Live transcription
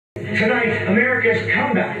Tonight, America's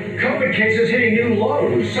comeback. COVID cases hitting new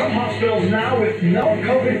lows. Some hospitals now with no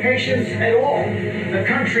COVID patients at all. The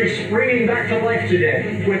country springing back to life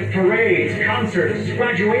today with parades, concerts,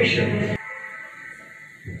 graduations.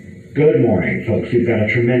 Good morning, folks. We've got a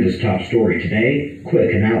tremendous top story today.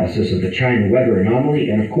 Quick analysis of the China weather anomaly,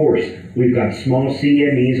 and of course, we've got small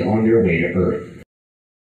CMEs on their way to Earth.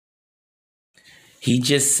 He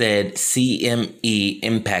just said CME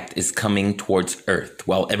impact is coming towards Earth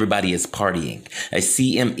while everybody is partying. A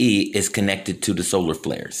CME is connected to the solar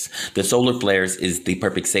flares. The solar flares is the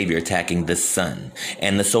perfect savior attacking the sun.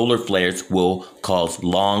 And the solar flares will cause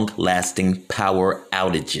long-lasting power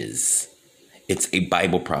outages. It's a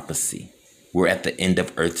Bible prophecy. We're at the end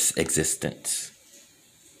of Earth's existence.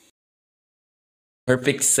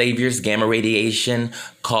 Perfect savior's gamma radiation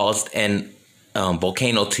caused an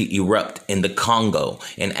volcano to erupt in the Congo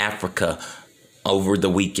in Africa over the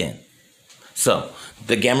weekend. So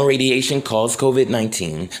the gamma radiation caused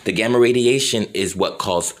COVID-19. The gamma radiation is what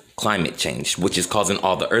caused climate change, which is causing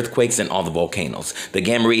all the earthquakes and all the volcanoes. The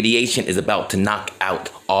gamma radiation is about to knock out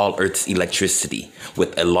all Earth's electricity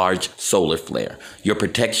with a large solar flare. Your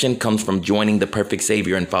protection comes from joining the perfect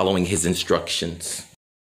savior and following his instructions.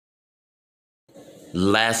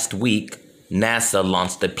 Last week, NASA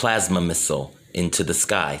launched a plasma missile into the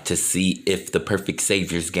sky to see if the perfect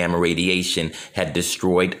savior's gamma radiation had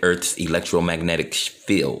destroyed Earth's electromagnetic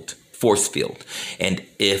force field. And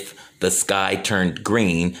if the sky turned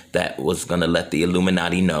green, that was going to let the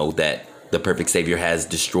Illuminati know that the perfect savior has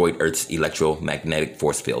destroyed Earth's electromagnetic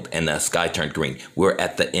force field. And the sky turned green. We're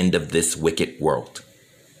at the end of this wicked world.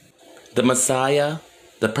 The Messiah,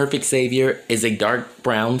 the perfect savior, is a dark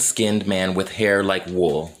brown-skinned man with hair like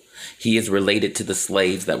wool. He is related to the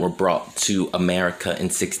slaves that were brought to America in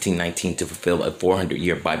 1619 to fulfill a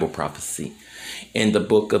 400-year Bible prophecy. In the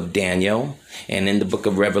book of Daniel and in the book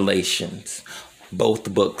of Revelations,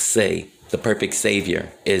 both books say the perfect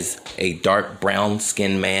savior is a dark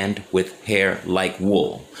brown-skinned man with hair like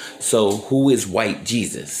wool. So who is White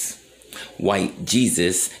Jesus? White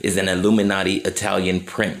Jesus is an Illuminati Italian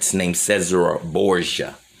prince named Cesare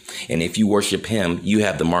Borgia. And if you worship him, you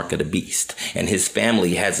have the mark of the beast. And his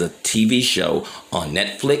family has a TV show on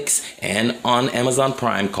Netflix and on Amazon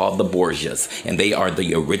Prime called The Borgias. And they are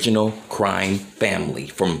the original crime family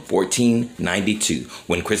from 1492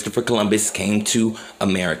 when Christopher Columbus came to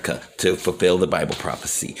America to fulfill the Bible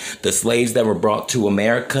prophecy. The slaves that were brought to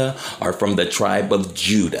America are from the tribe of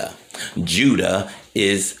Judah. Judah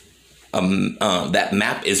is, that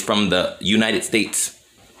map is from the United States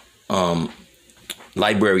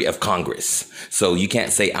Library of Congress. So you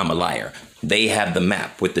can't say I'm a liar. They have the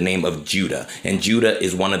map with the name of Judah. And Judah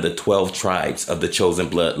is one of the 12 tribes of the chosen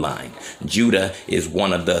bloodline. Judah is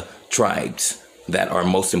one of the tribes that are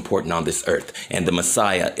most important on this earth. And the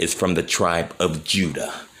Messiah is from the tribe of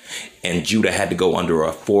Judah. And Judah had to go under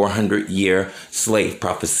a 400-year slave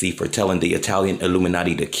prophecy for telling the Italian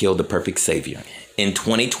Illuminati to kill the perfect savior. In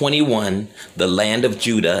 2021, the land of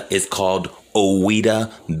Judah is called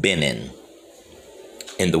Oweda Benin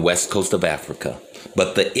in the west coast of Africa.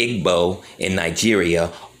 But the Igbo in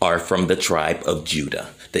Nigeria are from the tribe of Judah.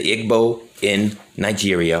 The Igbo in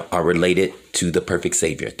Nigeria are related to the perfect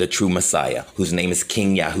savior, the true Messiah, whose name is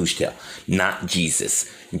King Yahushua, not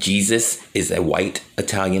Jesus. Jesus is a white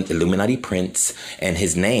Italian Illuminati prince, and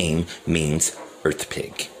his name means earth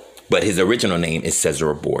pig. But his original name is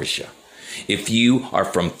Cesare Borgia. If you are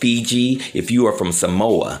from Fiji, if you are from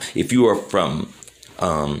Samoa, if you are from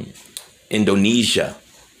Indonesia,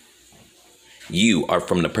 you are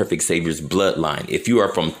from the perfect savior's bloodline. If you are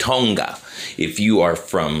from Tonga, if you are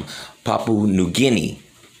from Papua New Guinea,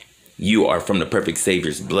 you are from the perfect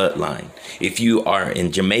savior's bloodline. If you are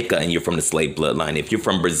in Jamaica and you're from the slave bloodline, if you're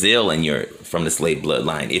from Brazil and you're from the slave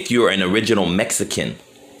bloodline, if you're an original Mexican,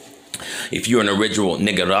 if you're an original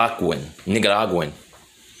Nicaraguan,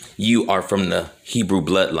 you are from the Hebrew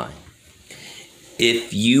bloodline.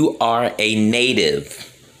 If you are a native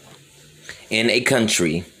in a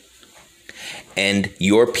country and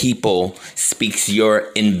your people speaks your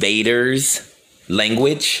invaders'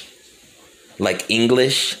 language, like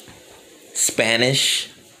English, Spanish,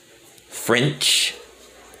 French,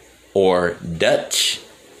 or Dutch,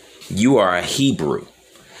 you are a Hebrew.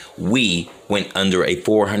 We went under a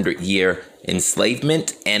 400-year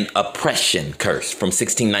enslavement and oppression curse from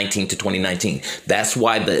 1619 to 2019. That's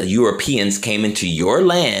why the Europeans came into your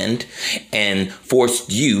land and forced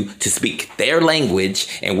you to speak their language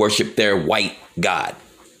and worship their white God,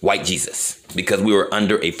 white Jesus, because we were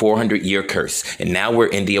under a 400-year curse. And now we're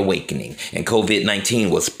in the awakening. And COVID-19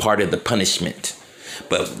 was part of the punishment,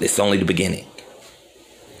 but it's only the beginning.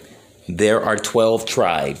 There are 12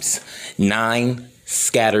 tribes, 9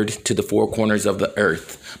 scattered to the four corners of the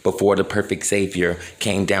earth before the perfect Savior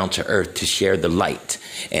came down to earth to share the light.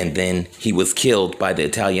 And then he was killed by the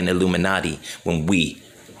Italian Illuminati when we,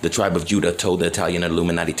 the tribe of Judah, told the Italian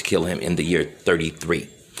Illuminati to kill him in the year 33.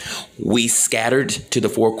 We scattered to the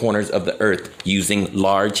four corners of the earth using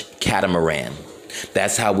large catamaran.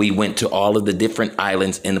 That's how we went to all of the different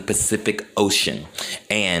islands in the Pacific Ocean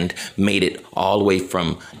and made it all the way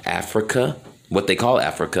from Africa, what they call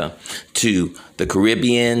Africa, to the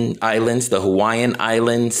Caribbean islands, the Hawaiian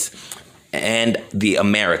islands, and the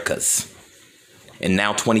Americas. And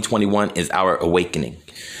now 2021 is our awakening.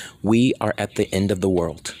 We are at the end of the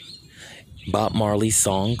world. Bob Marley's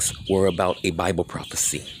songs were about a Bible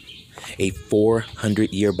prophecy, a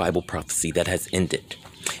 400-year Bible prophecy that has ended.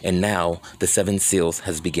 And now the 7 seals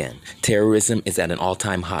has begun. Terrorism is at an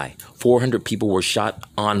all-time high. 400 people were shot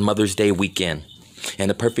on Mother's Day weekend. And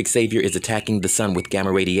the perfect Savior is attacking the sun with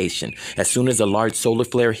gamma radiation. As soon as a large solar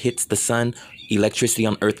flare hits the sun, electricity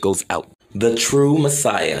on Earth goes out. The true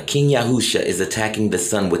Messiah, King Yahusha, is attacking the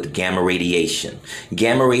sun with gamma radiation.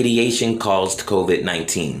 Gamma radiation caused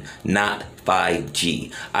COVID-19, not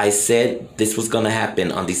 5G. I said this was going to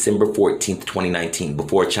happen on December 14th, 2019,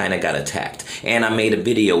 before China got attacked. And I made a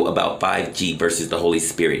video about 5G versus the Holy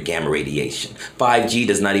Spirit gamma radiation. 5G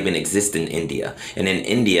does not even exist in India. And in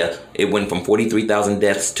India, it went from 43,000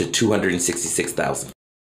 deaths to 266,000.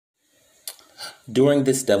 During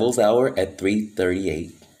this devil's hour at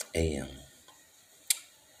 3:38 a.m.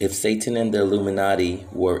 If Satan and the Illuminati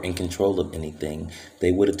were in control of anything,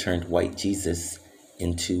 they would have turned white Jesus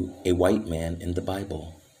into a white man in the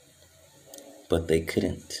Bible. But they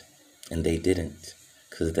couldn't, and they didn't,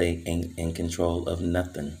 because they ain't in control of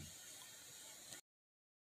nothing.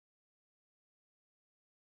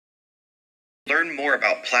 Learn more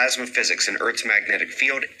about plasma physics and Earth's magnetic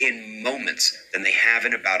field in moments than they have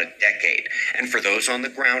in about a decade. And for those on the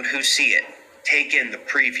ground who see it, take in the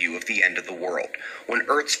preview of the end of the world. When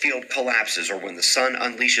Earth's field collapses or when the sun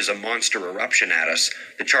unleashes a monster eruption at us,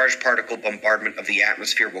 the charged particle bombardment of the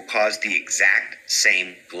atmosphere will cause the exact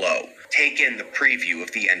same glow. Take in the preview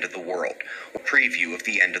of the end of the world. Preview of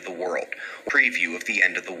the end of the world. Preview of the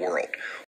end of the world.